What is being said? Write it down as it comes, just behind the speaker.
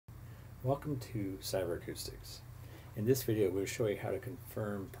Welcome to Acoustics. In this video we'll show you how to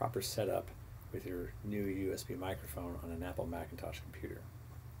confirm proper setup with your new USB microphone on an Apple Macintosh computer.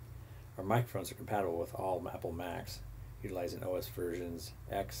 Our microphones are compatible with all Apple Macs, utilizing OS versions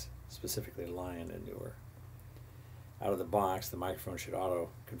X, specifically Lion and newer. Out of the box, the microphone should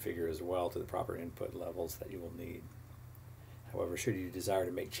auto-configure as well to the proper input levels that you will need. However, should you desire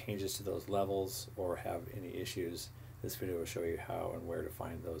to make changes to those levels or have any issues, this video will show you how and where to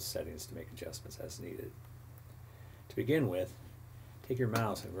find those settings to make adjustments as needed. To begin with, take your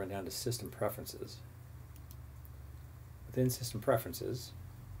mouse and run down to System Preferences. Within System Preferences,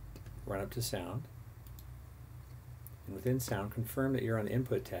 run up to Sound. And within Sound, confirm that you're on the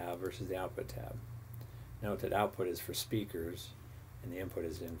Input tab versus the Output tab. Note that Output is for speakers and the Input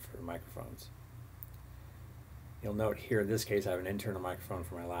is in for microphones. You'll note here in this case I have an internal microphone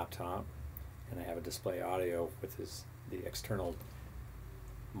for my laptop, and I have a display audio with the external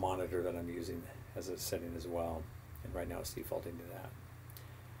monitor that I'm using as a setting as well, and right now it's defaulting to that,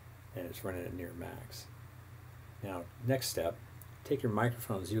 and it's running at near max. Now, next step, take your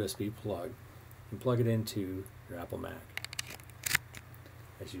microphone's USB plug and plug it into your Apple Mac.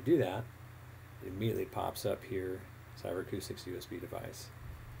 As you do that, it immediately pops up here, Acoustics USB device.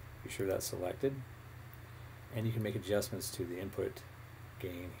 Be sure that's selected, and you can make adjustments to the input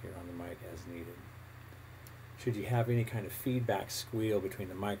gain here on the mic as needed. Should you have any kind of feedback squeal between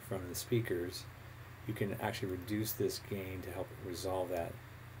the microphone and the speakers, you can actually reduce this gain to help resolve that,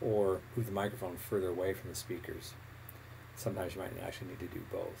 or move the microphone further away from the speakers. Sometimes you might actually need to do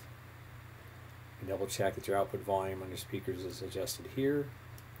both. You double check that your output volume on your speakers is adjusted here.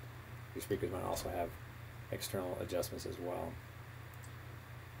 Your speakers might also have external adjustments as well.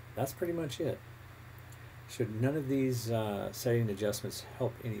 That's pretty much it. Should none of these setting adjustments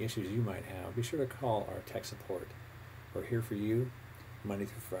help any issues you might have, be sure to call our tech support. We're here for you Monday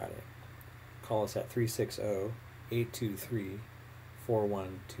through Friday. Call us at 360-823-4124.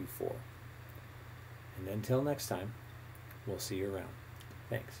 And until next time, we'll see you around.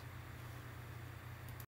 Thanks.